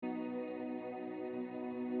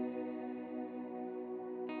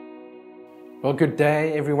Well, good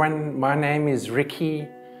day, everyone. My name is Ricky,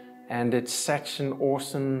 and it's such an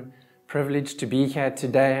awesome privilege to be here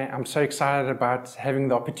today. I'm so excited about having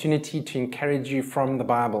the opportunity to encourage you from the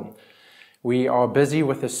Bible. We are busy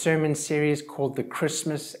with a sermon series called The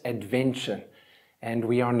Christmas Adventure, and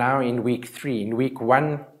we are now in week 3. In week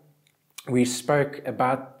 1, we spoke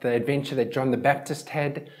about the adventure that John the Baptist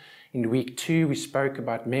had. In week 2, we spoke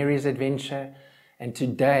about Mary's adventure, and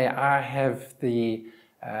today I have the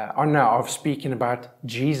honor of speaking about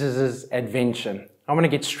Jesus' adventure. I want to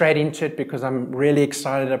get straight into it because I'm really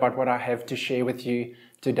excited about what I have to share with you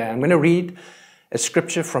today. I'm going to read a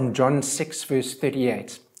scripture from John 6 verse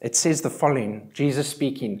 38. It says the following, Jesus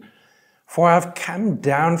speaking, "For I've come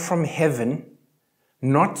down from heaven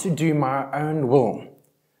not to do my own will,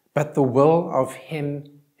 but the will of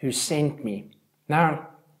him who sent me." Now,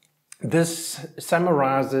 this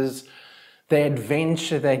summarizes the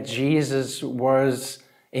adventure that Jesus was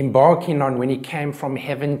embarking on when he came from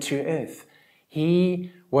heaven to earth.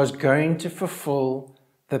 He was going to fulfill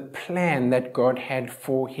the plan that God had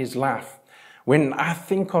for his life. When I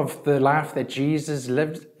think of the life that Jesus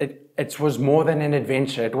lived, it was more than an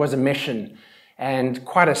adventure. It was a mission, and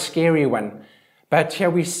quite a scary one. But here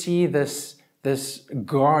we see this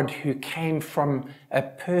God who came from a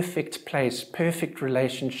perfect place, perfect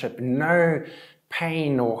relationship, no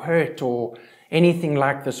pain or hurt or anything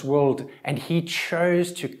like this world, and he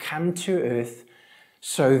chose to come to earth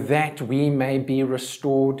so that we may be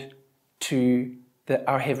restored to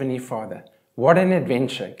our Heavenly Father. What an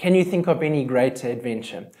adventure. Can you think of any greater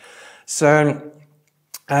adventure? So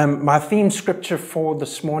my theme scripture for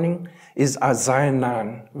this morning is Isaiah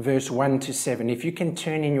 9 verse 1 to 7. If you can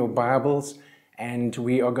turn in your Bibles, and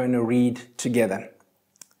we are going to read together.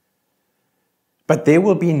 "But there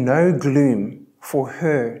will be no gloom for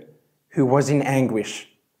her who was in anguish.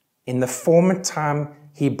 In the former time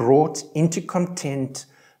he brought into content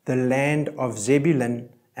the land of Zebulun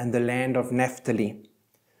and the land of Naphtali.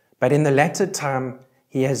 But in the latter time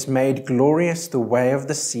he has made glorious the way of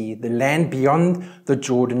the sea, the land beyond the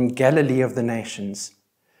Jordan, Galilee of the nations.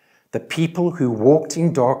 The people who walked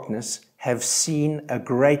in darkness have seen a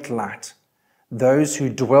great light. Those who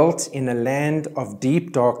dwelt in a land of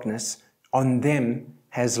deep darkness, on them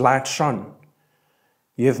has light shone.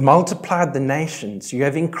 You have multiplied the nations, you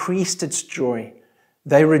have increased its joy.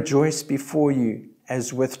 They rejoice before you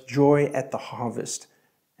as with joy at the harvest,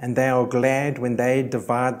 and they are glad when they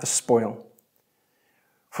divide the spoil.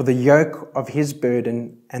 For the yoke of his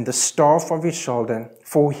burden and the staff of his shoulder,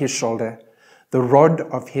 the rod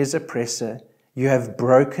of his oppressor, you have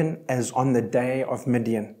broken as on the day of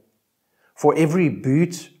Midian. For every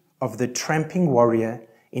boot of the tramping warrior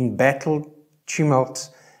in battle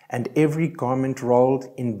tumult, and every garment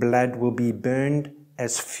rolled in blood will be burned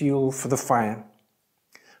as fuel for the fire.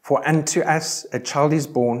 For unto us a child is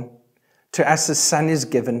born, to us a son is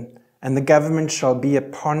given, and the government shall be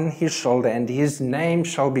upon his shoulder, and his name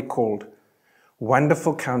shall be called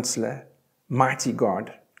Wonderful Counselor, Mighty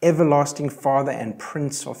God, Everlasting Father, and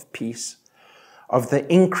Prince of Peace. Of the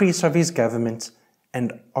increase of his government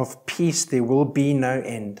and of peace there will be no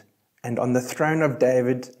end. And on the throne of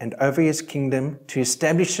David and over his kingdom, to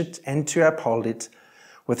establish it and to uphold it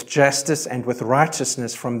with justice and with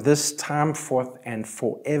righteousness from this time forth and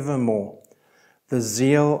forevermore. The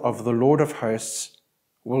zeal of the Lord of hosts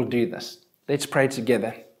will do this." Let's pray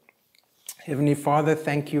together. Heavenly Father,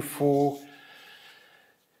 thank you for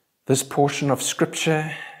this portion of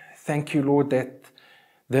Scripture. Thank you, Lord, that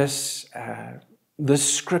this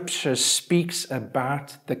Scripture speaks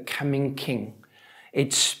about the coming King.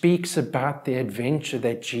 It speaks about the adventure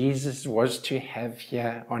that Jesus was to have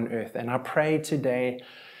here on earth. And I pray today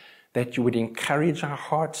that you would encourage our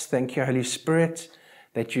hearts. Thank you, Holy Spirit,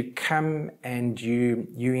 that you come and you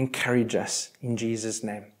encourage us in Jesus'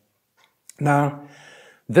 name. Now,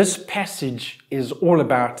 this passage is all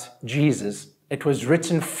about Jesus. It was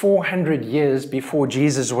written 400 years before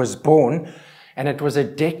Jesus was born, and it was a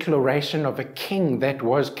declaration of a king that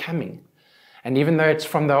was coming. And even though it's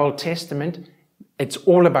from the Old Testament, it's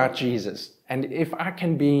all about Jesus. And if I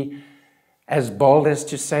can be as bold as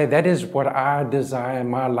to say, that is what I desire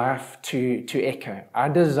my life to echo. I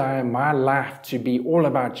desire my life to be all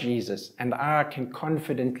about Jesus. And I can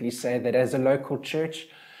confidently say that as a local church,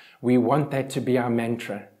 we want that to be our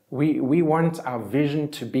mantra. We want our vision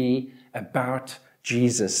to be about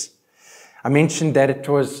Jesus. I mentioned that it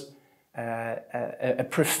was a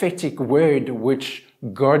prophetic word which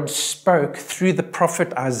God spoke through the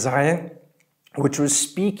prophet Isaiah, which was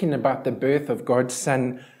speaking about the birth of God's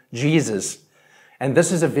son, Jesus. And this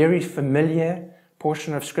is a very familiar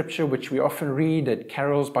portion of scripture which we often read at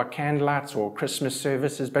carols by candlelight or Christmas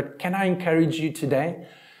services. But can I encourage you today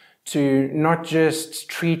to not just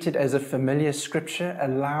treat it as a familiar scripture,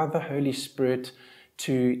 allow the Holy Spirit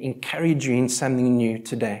to encourage you in something new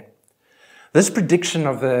today. This prediction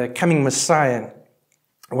of the coming Messiah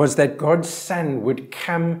was that God's Son would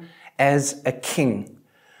come as a king.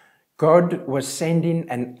 God was sending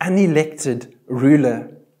an unelected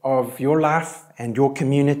ruler of your life and your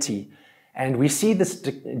community. And we see this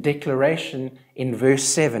declaration in verse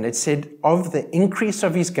 7. It said, "Of the increase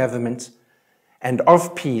of his government and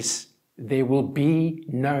of peace, there will be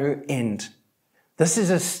no end." This is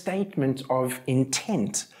a statement of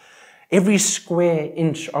intent. Every square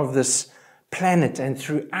inch of this planet and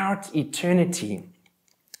throughout eternity,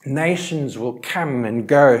 nations will come and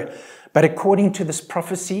go. But according to this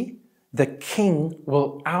prophecy, the king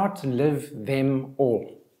will outlive them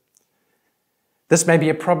all. This may be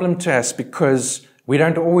a problem to us because we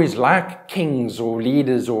don't always like kings or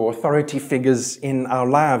leaders or authority figures in our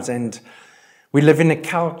lives, and we live in a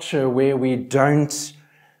culture where we don't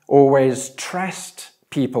always trust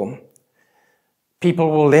people.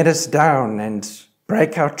 People will let us down and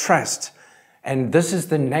break our trust. And this is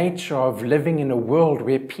the nature of living in a world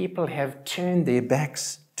where people have turned their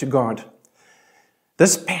backs to God.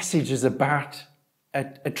 This passage is about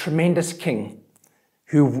a tremendous king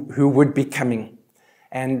who would be coming.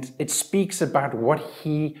 And it speaks about what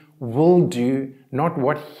he will do, not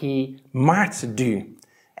what he might do.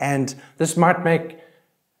 And this might make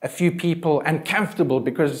a few people uncomfortable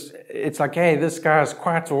because it's like, hey, this guy's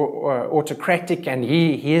quite autocratic and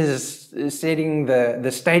he is setting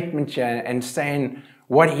the statement here and saying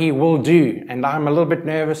what he will do. And I'm a little bit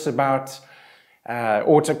nervous about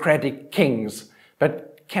autocratic kings.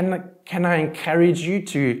 But can I encourage you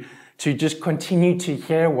to just continue to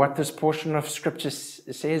hear what this portion of scripture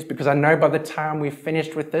says? Because I know by the time we're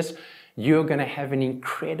finished with this, you're going to have an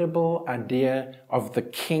incredible idea of the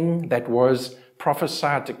king that was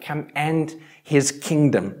prophesied to come and his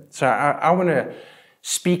kingdom. So I want to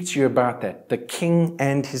speak to you about that, the king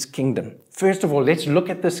and his kingdom. First of all, let's look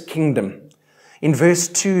at this kingdom. In verse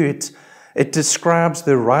 2, it describes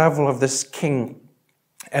the arrival of this king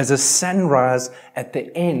as a sunrise at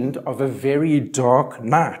the end of a very dark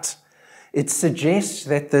night. It suggests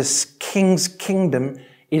that this king's kingdom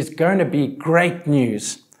is going to be great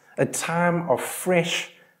news, a time of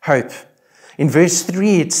fresh hope. In verse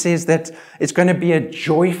 3, it says that it's going to be a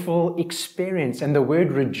joyful experience, and the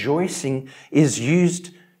word rejoicing is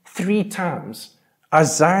used 3 times.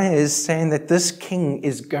 Isaiah is saying that this king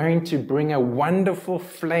is going to bring a wonderful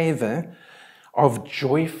flavor of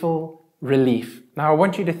joyful relief. Now, I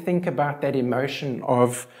want you to think about that emotion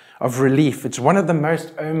of relief. It's one of the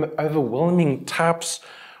most overwhelming types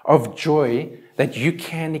of joy that you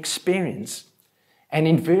can experience. And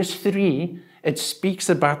in verse 3, it speaks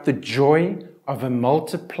about the joy of a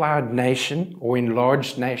multiplied nation or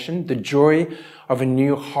enlarged nation, the joy of a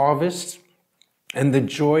new harvest, and the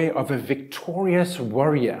joy of a victorious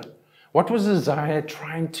warrior. What was Isaiah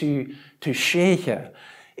trying to share here?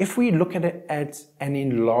 If we look at it as an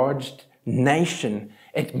enlarged nation,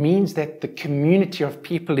 it means that the community of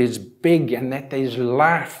people is big and that there's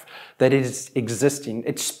life that is existing.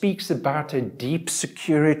 It speaks about a deep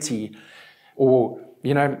security or,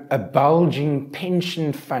 a bulging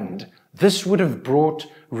pension fund. This would have brought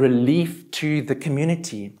relief to the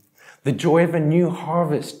community. The joy of a new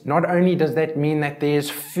harvest. Not only does that mean that there's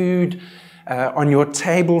food on your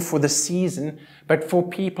table for the season, but for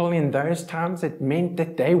people in those times, it meant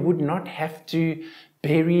that they would not have to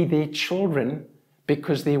bury their children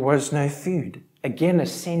because there was no food. Again, a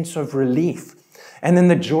sense of relief. And then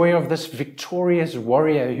the joy of this victorious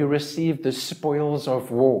warrior who received the spoils of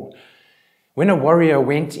war. When a warrior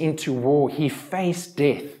went into war, he faced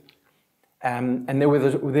death. And there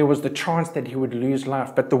was the chance that he would lose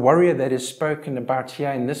life. But the warrior that is spoken about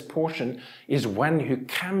here in this portion is one who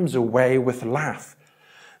comes away with life.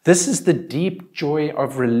 This is the deep joy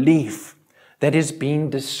of relief that is being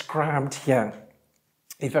described here.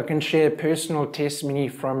 If I can share a personal testimony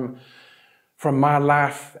from my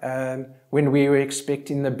life, when we were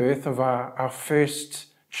expecting the birth of our first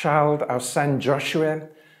child, our son Joshua,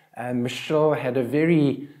 Michelle had a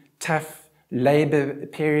very tough labor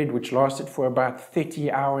period which lasted for about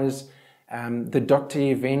 30 hours. The doctor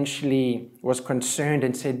eventually was concerned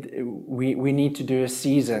and said, we need to do a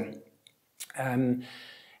Caesar.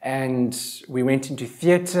 And we went into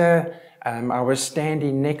theater. I was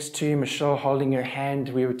standing next to Michelle holding her hand.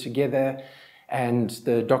 We were together and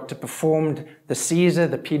the doctor performed the Caesar.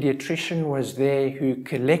 The pediatrician was there who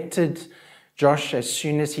collected Josh as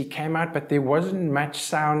soon as he came out, but there wasn't much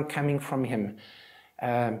sound coming from him.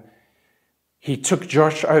 He took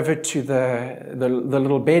Josh over to the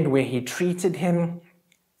little bed where he treated him.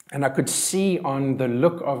 And I could see on the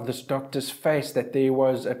look of this doctor's face that there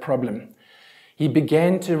was a problem. He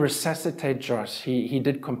began to resuscitate Josh. He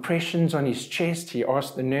did compressions on his chest. He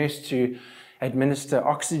asked the nurse to administer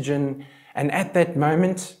oxygen. And at that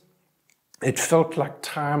moment, it felt like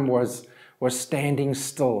time was standing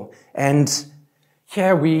still. And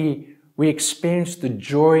here we experienced the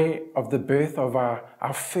joy of the birth of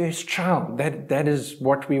our first child. That is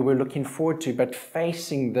what we were looking forward to, but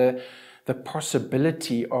facing the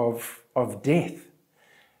possibility of death.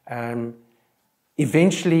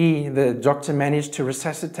 Eventually, the doctor managed to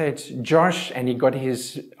resuscitate Josh, and he got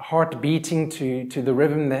his heart beating to the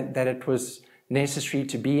rhythm that it was necessary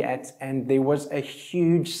to be at, and there was a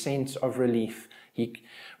huge sense of relief.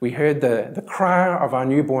 We heard the cry of our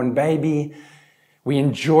newborn baby. We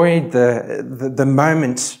enjoyed the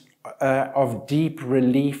moment of deep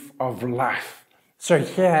relief of life. So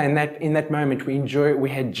here in that moment, we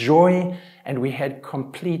had joy and we had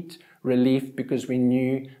complete relief because we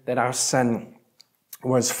knew that our son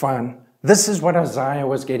was fine. This is what Isaiah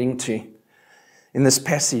was getting to in this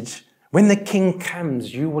passage. When the king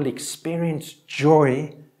comes, you will experience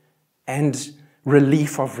joy and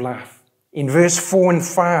relief of life. In verse 4 and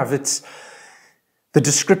 5, it's the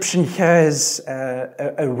description here is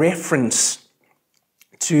a reference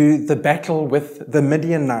to the battle with the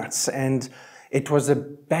Midianites, and it was a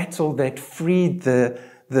battle that freed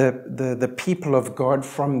the people of God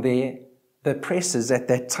from the oppressors at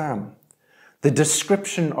that time. The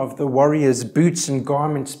description of the warriors' boots and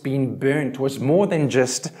garments being burnt was more than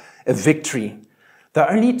just a victory. The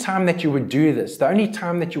only time that you would do this, the only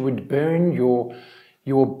time that you would burn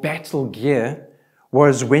your battle gear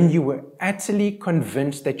was when you were utterly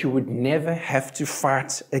convinced that you would never have to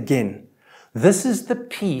fight again. This is the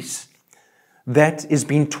peace that is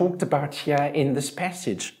being talked about here in this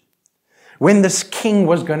passage. When this king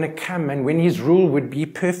was going to come and when his rule would be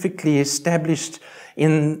perfectly established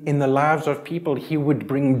in the lives of people, he would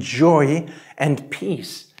bring joy and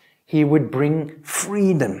peace. He would bring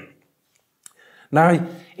freedom. Now,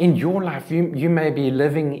 in your life, you may be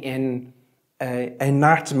living in a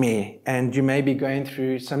nightmare and you may be going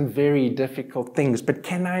through some very difficult things, but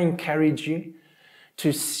can I encourage you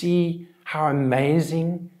to see how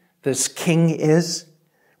amazing this king is?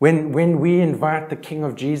 When we invite the King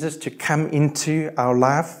of Jesus to come into our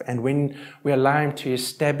life and when we allow him to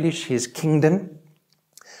establish his kingdom,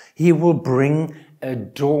 he will bring a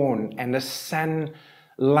dawn and a sunlight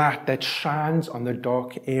that shines on the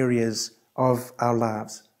dark areas of our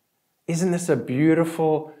lives. Isn't this a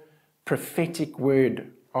beautiful prophetic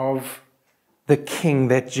word of the King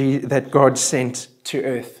that God sent to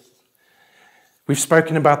earth? We've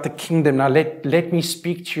spoken about the kingdom. Now let me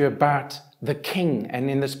speak to you about the King. And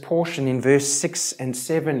in this portion, in verse 6 and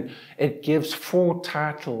 7, it gives 4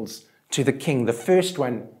 titles to the King. The first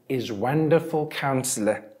one is Wonderful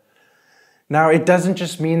Counselor. Now, it doesn't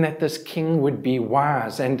just mean that this king would be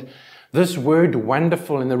wise. And this word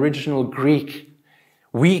wonderful in the original Greek,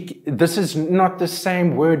 this is not the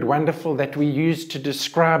same word wonderful that we use to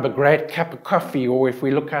describe a great cup of coffee, or if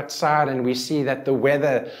we look outside and we see that the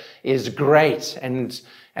weather is great and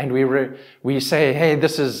we say, hey,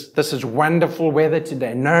 this is wonderful weather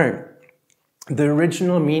today. No, the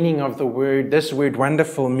original meaning of this word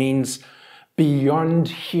wonderful means beyond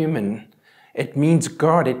human. It means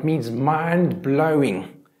God. It means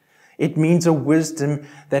mind-blowing. It means a wisdom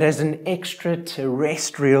that has an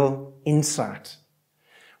extraterrestrial insight.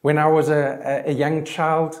 When I was a young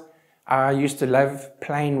child, I used to love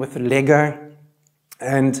playing with Lego.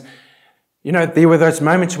 And, there were those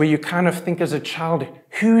moments where you kind of think as a child,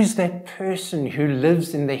 who's that person who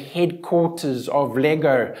lives in the headquarters of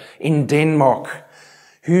Lego in Denmark,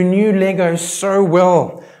 who knew Lego so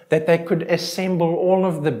well that they could assemble all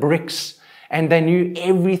of the bricks and they knew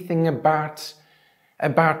everything about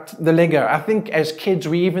the Lego. I think as kids,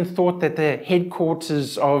 we even thought that the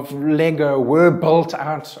headquarters of Lego were built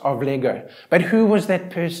out of Lego. But who was that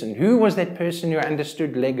person? Who was that person who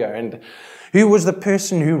understood Lego? And who was the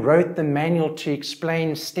person who wrote the manual to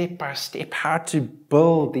explain step by step how to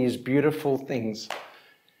build these beautiful things?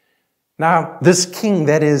 Now, this king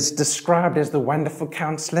that is described as the Wonderful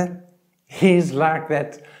Counselor, he's like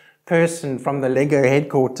that person from the Lego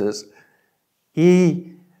headquarters.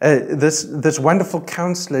 This wonderful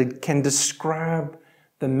counselor can describe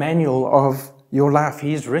the manual of your life.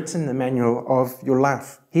 He's written the manual of your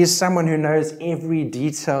life. He is someone who knows every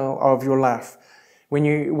detail of your life.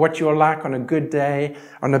 What you're like on a good day,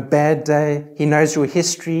 on a bad day. He knows your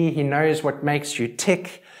history. He knows what makes you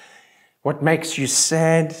tick, what makes you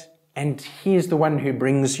sad. and He is the one who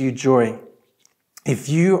brings you joy. If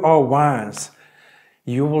you are wise,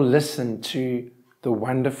 you will listen to the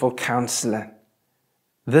wonderful counselor.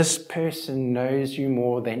 This person knows you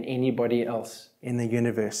more than anybody else in the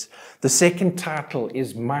universe. The second title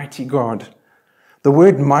is Mighty God. The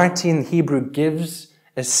word mighty in Hebrew gives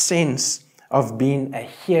a sense of being a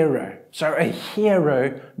hero. So a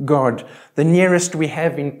hero God. The nearest we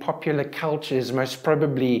have in popular culture is most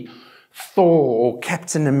probably Thor or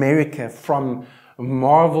Captain America from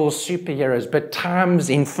Marvel superheroes, but times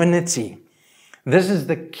infinity. This is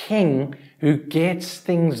the king who gets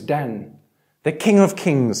things done. The King of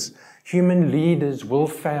Kings. Human leaders will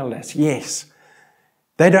fail us, yes.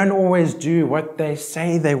 They don't always do what they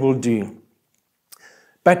say they will do.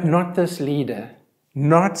 But not this leader,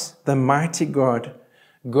 not the mighty God.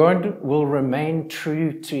 God will remain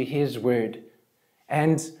true to His word.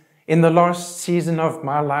 And in the last season of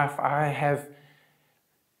my life, I have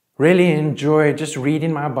really enjoyed just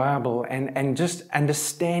reading my Bible and just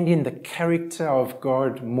understanding the character of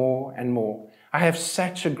God more and more. I have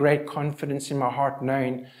such a great confidence in my heart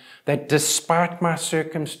knowing that despite my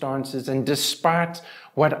circumstances and despite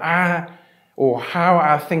how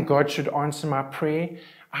I think God should answer my prayer,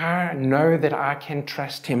 I know that I can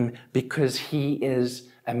trust Him because He is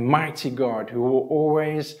a mighty God who will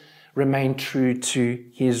always remain true to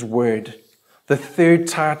His word. The third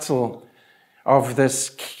title of this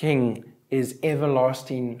king is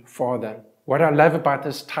Everlasting Father. What I love about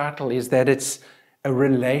this title is that it's a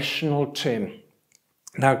relational term.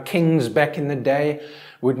 Now, kings back in the day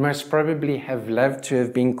would most probably have loved to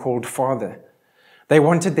have been called Father. They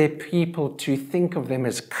wanted their people to think of them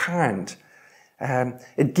as kind.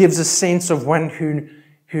 It gives a sense of one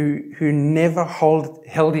who never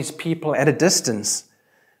held his people at a distance,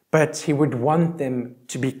 but he would want them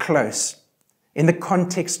to be close. In the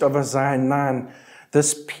context of Isaiah 9,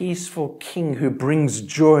 this peaceful king who brings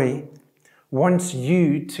joy wants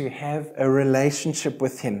you to have a relationship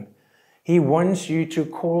with him. He wants you to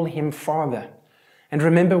call him Father. And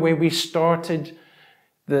remember where we started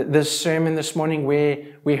this sermon this morning, where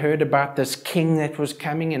we heard about this king that was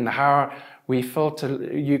coming and how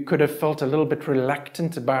you could have felt a little bit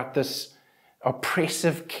reluctant about this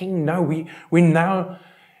oppressive king. No, we're now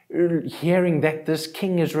hearing that this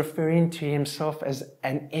king is referring to himself as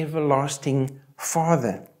an everlasting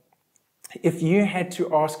Father. If you had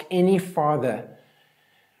to ask any father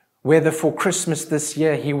whether for Christmas this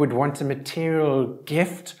year he would want a material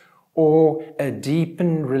gift or a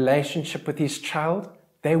deepened relationship with his child,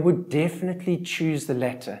 they would definitely choose the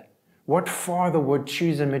latter. What father would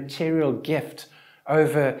choose a material gift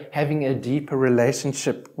over having a deeper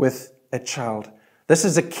relationship with a child? This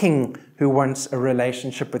is a king who wants a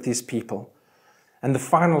relationship with his people. And the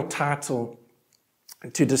final title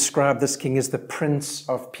to describe this king is the Prince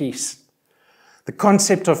of Peace. The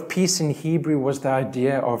concept of peace in Hebrew was the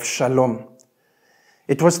idea of shalom.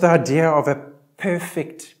 It was the idea of a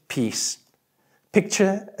perfect peace.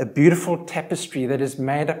 Picture a beautiful tapestry that is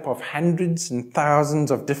made up of hundreds and thousands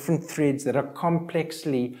of different threads that are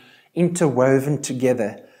complexly interwoven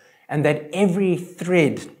together, and that every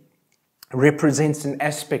thread represents an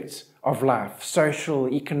aspect of life: social,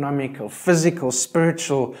 economical, physical,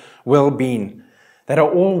 spiritual well-being, that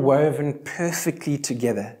are all woven perfectly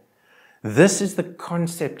together. This is the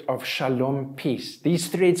concept of shalom, peace. These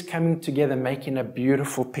threads coming together making a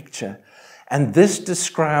beautiful picture. And this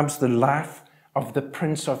describes the life of the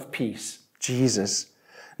Prince of Peace, Jesus.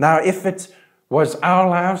 Now, if it was our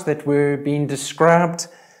lives that were being described,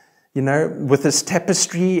 with this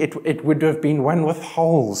tapestry, it would have been one with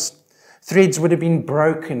holes. Threads would have been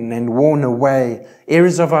broken and worn away.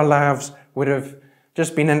 Areas of our lives would have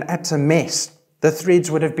just been an utter mess. The threads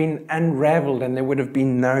would have been unraveled and there would have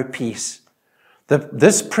been no peace.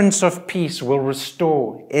 This Prince of Peace will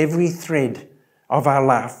restore every thread of our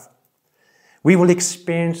life. We will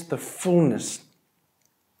experience the fullness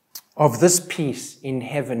of this peace in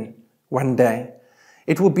heaven one day.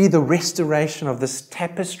 It will be the restoration of this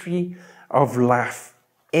tapestry of life.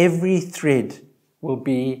 Every thread will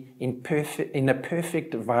be in a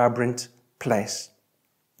perfect, vibrant place.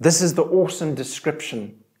 This is the awesome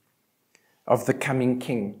description of the coming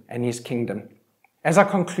King and his kingdom. As I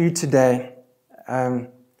conclude today,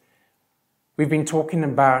 we've been talking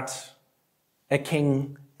about a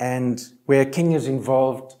king, and where a king is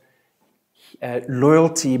involved,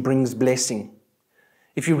 loyalty brings blessing.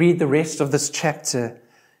 If you read the rest of this chapter,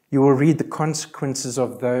 you will read the consequences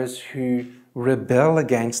of those who rebel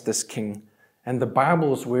against this king. And the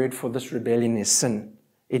Bible's word for this rebellion is sin.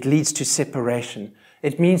 It leads to separation.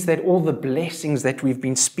 It means that all the blessings that we've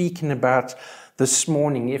been speaking about this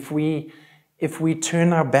morning, if we if we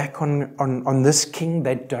turn our back on this king,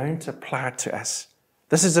 they don't apply to us.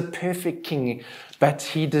 This is a perfect king, but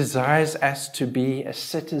he desires us to be a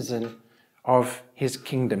citizen of his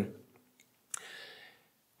kingdom.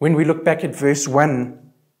 When we look back at verse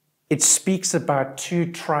 1, it speaks about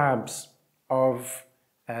two tribes of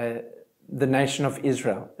the nation of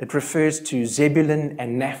Israel. It refers to Zebulun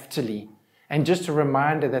and Naphtali. And just a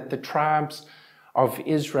reminder that the tribes of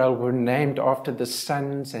Israel were named after the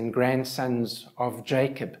sons and grandsons of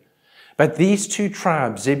Jacob. But these two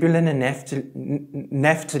tribes, Zebulun and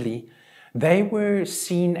Naphtali, they were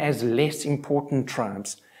seen as less important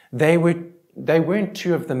tribes. They weren't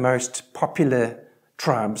two of the most popular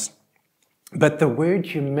tribes. But the word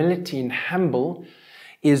humility and humble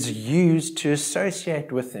is used to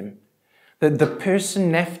associate with them. The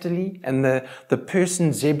person Naphtali and the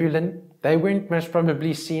person Zebulun, they weren't most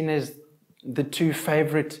probably seen as the two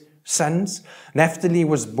favorite sons. Naphtali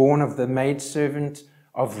was born of the maidservant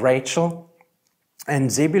of Rachel,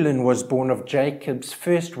 and Zebulun was born of Jacob's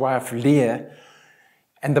first wife, Leah.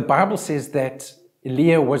 And the Bible says that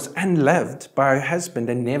Leah was unloved by her husband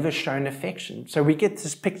and never shown affection. So we get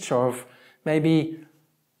this picture of maybe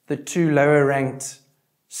the two lower ranked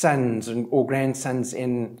sons or grandsons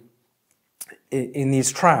in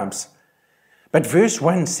these tribes. But verse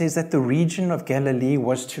 1 says that the region of Galilee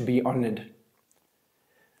was to be honored.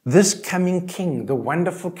 This coming king, the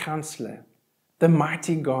wonderful counselor, the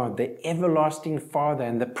mighty God, the everlasting Father,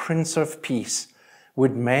 and the Prince of Peace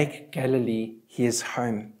would make Galilee his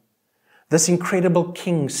home. This incredible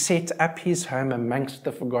king set up his home amongst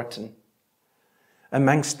the forgotten,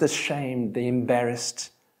 amongst the shamed, the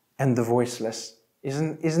embarrassed, and the voiceless.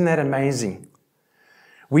 Isn't that amazing?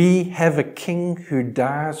 We have a king who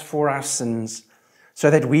dies for our sins so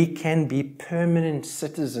that we can be permanent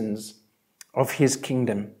citizens of his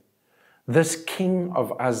kingdom. This king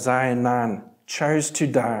of Isaiah 9 chose to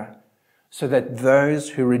die so that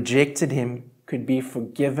those who rejected him could be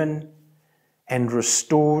forgiven and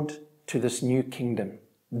restored to this new kingdom.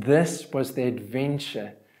 This was the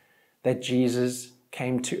adventure that Jesus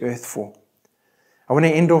came to earth for. I want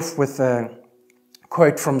to end off with a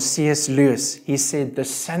quote from C.S. Lewis. He said, "The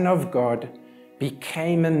Son of God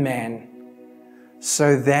became a man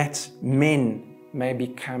so that men may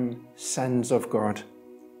become sons of God."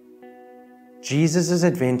 Jesus'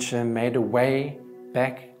 adventure made a way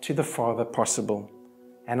back to the Father possible.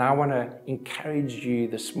 And I want to encourage you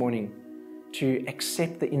this morning to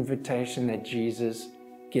accept the invitation that Jesus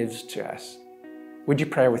gives to us. Would you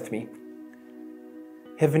pray with me?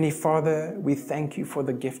 Heavenly Father, we thank you for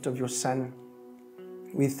the gift of your Son.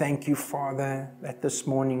 We thank you, Father, that this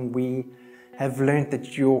morning we have learned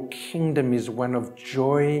that your kingdom is one of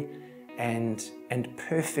joy and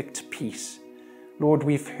perfect peace. Lord,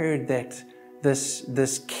 we've heard that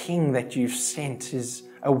this King that you've sent is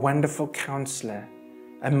a wonderful counselor,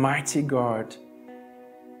 a mighty God,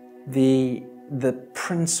 the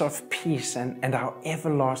Prince of Peace and our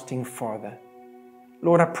everlasting Father.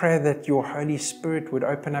 Lord, I pray that your Holy Spirit would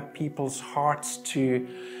open up people's hearts to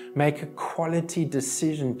make a quality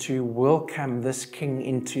decision to welcome this King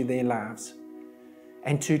into their lives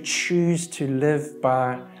and to choose to live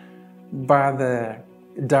by the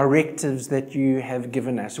directives that you have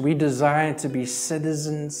given us. We desire to be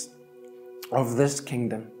citizens of this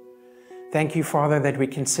kingdom. Thank you, Father, that we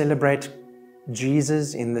can celebrate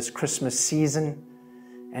Jesus in this Christmas season.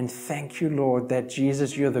 And thank you, Lord, that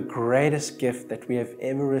Jesus, you're the greatest gift that we have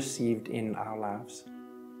ever received in our lives.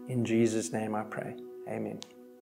 In Jesus' name I pray. Amen.